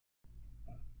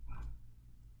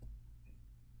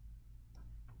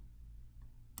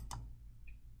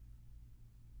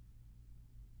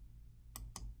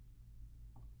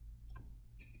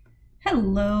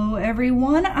Hello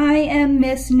everyone, I am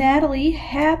Miss Natalie.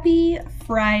 Happy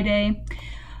Friday.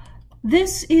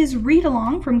 This is Read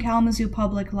Along from Kalamazoo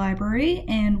Public Library,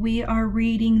 and we are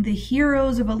reading the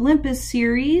Heroes of Olympus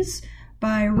series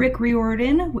by Rick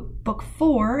Riordan, Book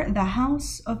 4, The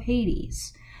House of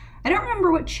Hades. I don't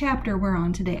remember what chapter we're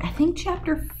on today. I think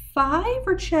chapter 5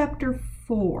 or chapter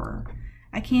 4.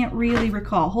 I can't really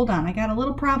recall. Hold on, I got a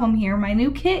little problem here. My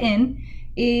new kitten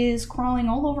is crawling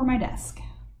all over my desk.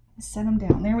 Set him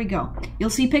down. There we go.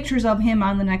 You'll see pictures of him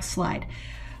on the next slide.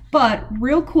 But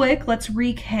real quick, let's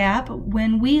recap.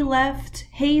 When we left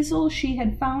Hazel, she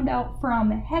had found out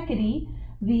from Hecate,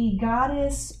 the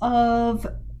goddess of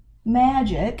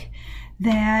magic,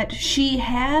 that she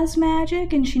has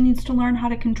magic and she needs to learn how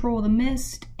to control the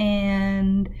mist.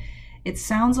 And it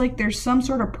sounds like there's some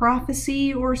sort of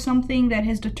prophecy or something that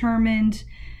has determined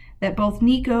that both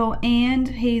Nico and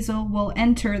Hazel will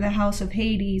enter the House of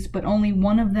Hades, but only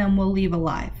one of them will leave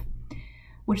alive,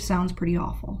 which sounds pretty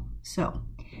awful. So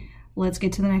let's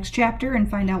get to the next chapter and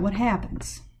find out what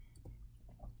happens.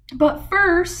 But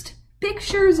first,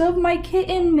 pictures of my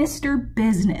kitten, Mr.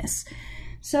 Business.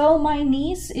 So my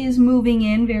niece is moving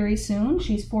in very soon.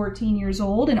 She's 14 years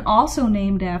old and also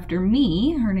named after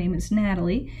me. Her name is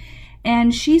Natalie.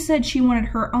 And she said she wanted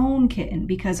her own kitten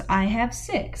because I have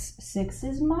 6. 6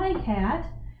 is my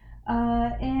cat.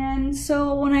 And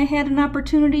so when I had an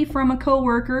opportunity from a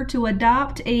coworker to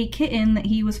adopt a kitten that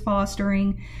he was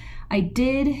fostering, I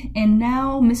did. And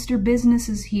now Mr. Business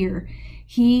is here.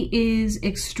 He is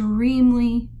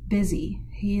extremely busy.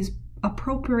 He is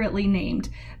appropriately named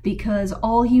because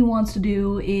all he wants to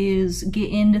do is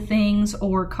get into things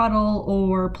or cuddle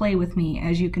or play with me,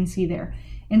 as you can see there.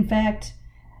 In fact,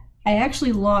 I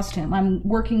actually lost him. I'm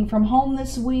working from home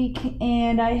this week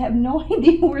and I have no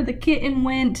idea where the kitten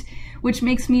went, which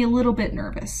makes me a little bit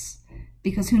nervous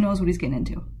because who knows what he's getting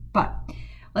into. But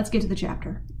let's get to the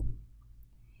chapter.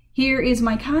 Here is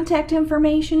my contact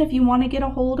information. If you want to get a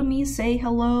hold of me, say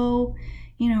hello,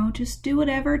 you know, just do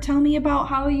whatever. Tell me about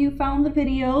how you found the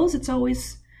videos. It's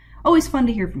always fun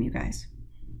to hear from you guys.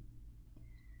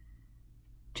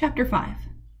 Chapter 5,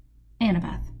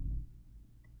 Annabeth.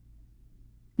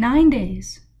 9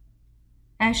 days.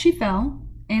 As she fell,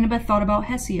 Annabeth thought about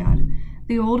Hesiod,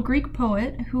 the old Greek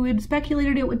poet who had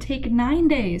speculated it would take 9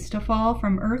 days to fall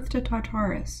from Earth to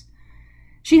Tartarus.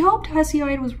 She hoped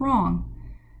Hesiod was wrong.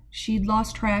 She'd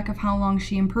lost track of how long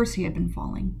she and Percy had been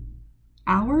falling.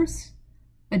 Hours?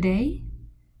 A day?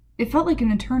 It felt like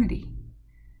an eternity.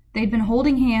 They'd been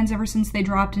holding hands ever since they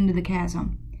dropped into the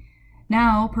chasm.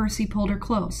 Now Percy pulled her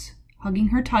close, hugging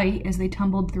her tight as they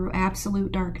tumbled through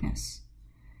absolute darkness.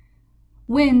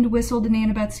 Wind whistled in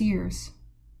Annabeth's ears.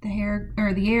 The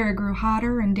air grew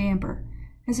hotter and damper,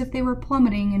 as if they were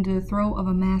plummeting into the throat of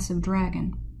a massive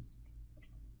dragon.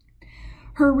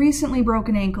 Her recently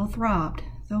broken ankle throbbed,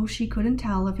 though she couldn't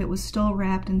tell if it was still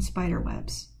wrapped in spider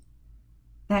webs.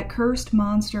 That cursed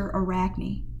monster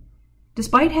Arachne.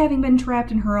 Despite having been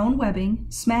trapped in her own webbing,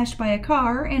 smashed by a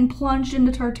car, and plunged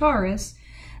into Tartarus,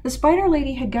 the spider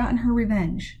lady had gotten her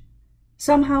revenge.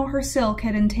 Somehow her silk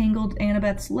had entangled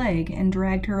Annabeth's leg and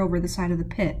dragged her over the side of the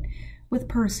pit, with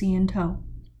Percy in tow.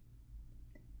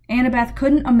 Annabeth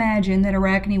couldn't imagine that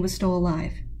Arachne was still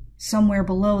alive, somewhere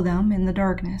below them in the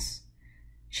darkness.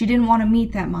 She didn't want to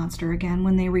meet that monster again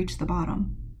when they reached the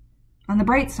bottom. On the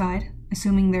bright side,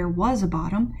 assuming there was a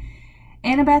bottom,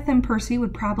 Annabeth and Percy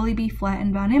would probably be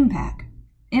flattened on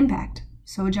impact,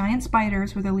 so giant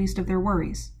spiders were the least of their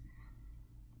worries.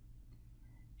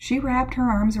 She wrapped her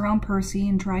arms around Percy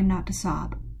and tried not to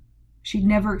sob. She'd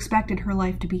never expected her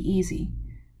life to be easy.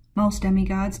 Most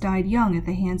demigods died young at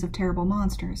the hands of terrible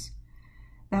monsters.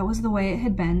 That was the way it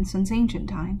had been since ancient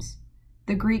times.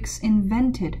 The Greeks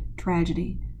invented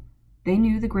tragedy. They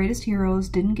knew the greatest heroes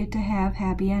didn't get to have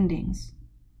happy endings.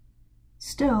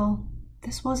 Still,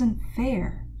 this wasn't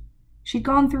fair. She'd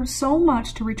gone through so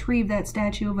much to retrieve that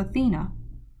statue of Athena.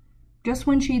 Just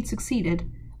when she'd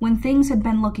succeeded, when things had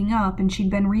been looking up and she'd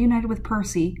been reunited with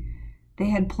Percy, they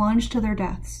had plunged to their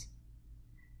deaths.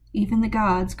 Even the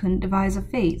gods couldn't devise a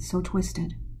fate so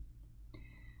twisted.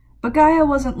 But Gaia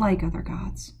wasn't like other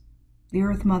gods. The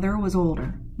Earth Mother was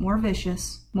older, more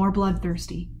vicious, more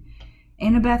bloodthirsty.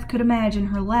 Annabeth could imagine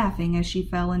her laughing as she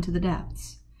fell into the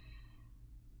depths.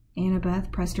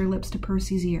 Annabeth pressed her lips to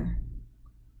Percy's ear.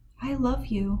 "I love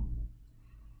you."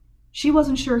 She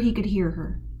wasn't sure he could hear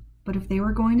her. But if they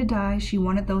were going to die, she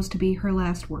wanted those to be her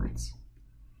last words.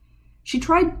 She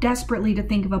tried desperately to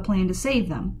think of a plan to save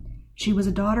them. She was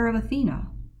a daughter of Athena.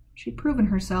 She'd proven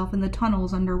herself in the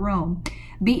tunnels under Rome,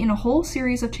 beaten a whole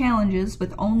series of challenges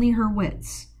with only her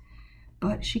wits.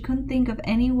 but she couldn't think of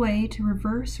any way to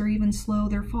reverse or even slow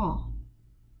their fall.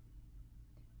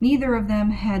 Neither of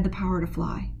them had the power to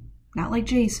fly, not like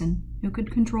Jason, who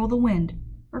could control the wind,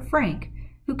 or Frank,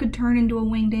 who could turn into a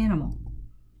winged animal.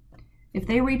 If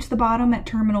they reached the bottom at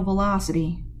terminal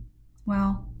velocity,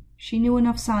 well, she knew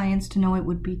enough science to know it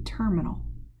would be terminal.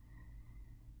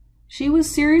 She was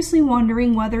seriously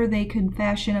wondering whether they could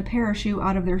fashion a parachute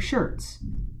out of their shirts.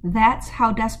 That's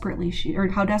how desperate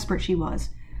she was,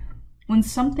 when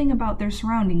something about their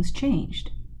surroundings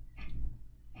changed.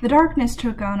 The darkness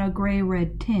took on a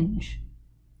gray-red tinge.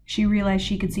 She realized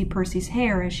she could see Percy's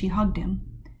hair as she hugged him.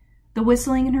 The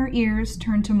whistling in her ears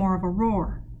turned to more of a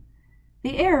roar.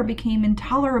 The air became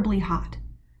intolerably hot,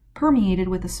 permeated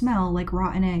with a smell like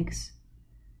rotten eggs.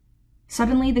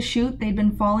 Suddenly, the chute they'd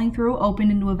been falling through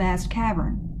opened into a vast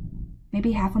cavern.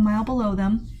 Maybe half a mile below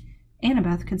them,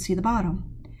 Annabeth could see the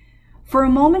bottom. For a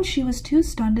moment, she was too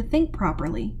stunned to think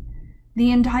properly.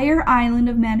 The entire island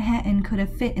of Manhattan could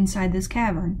have fit inside this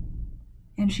cavern,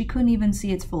 and she couldn't even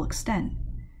see its full extent.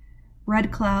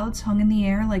 Red clouds hung in the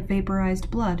air like vaporized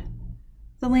blood.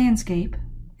 The landscape,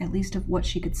 at least of what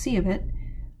she could see of it,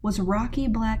 was rocky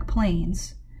black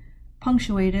plains,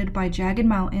 punctuated by jagged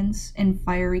mountains and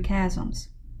fiery chasms.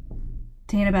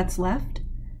 To Annabeth's left,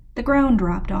 the ground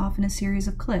dropped off in a series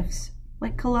of cliffs,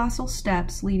 like colossal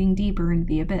steps leading deeper into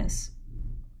the abyss.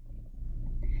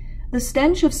 The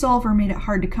stench of sulfur made it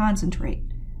hard to concentrate,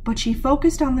 but she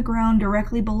focused on the ground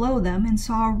directly below them and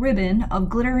saw a ribbon of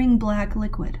glittering black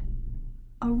liquid.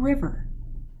 A river.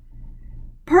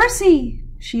 "Percy!"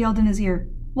 she yelled in his ear.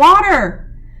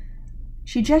 "Water!"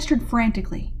 She gestured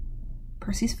frantically.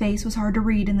 Percy's face was hard to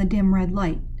read in the dim red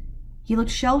light. He looked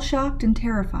shell-shocked and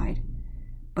terrified,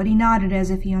 but he nodded as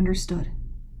if he understood.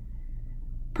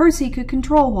 Percy could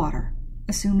control water,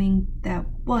 assuming that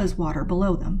was water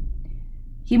below them.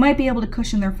 He might be able to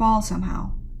cushion their fall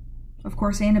somehow. Of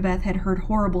course, Annabeth had heard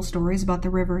horrible stories about the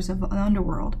rivers of the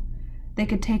underworld. They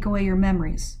could take away your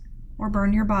memories, or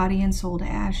burn your body and soul to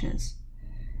ashes.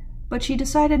 But she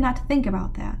decided not to think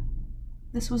about that.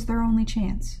 This was their only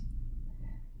chance.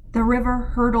 The river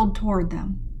hurtled toward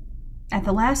them. At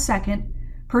the last second,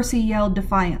 Percy yelled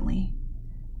defiantly.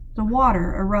 The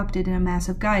water erupted in a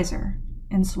massive geyser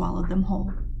and swallowed them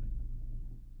whole.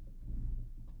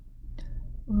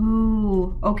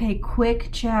 Ooh, okay, quick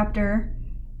chapter,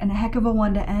 and a heck of a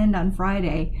one to end on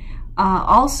Friday.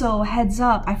 Also, heads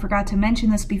up, I forgot to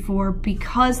mention this before,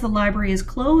 because the library is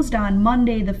closed on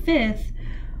Monday the 5th,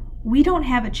 we don't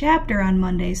have a chapter on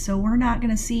Monday, so we're not going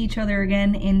to see each other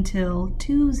again until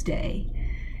Tuesday.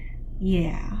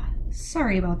 Yeah,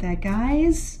 sorry about that,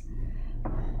 guys.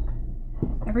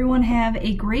 Everyone have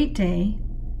a great day,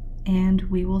 and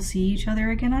we will see each other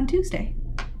again on Tuesday.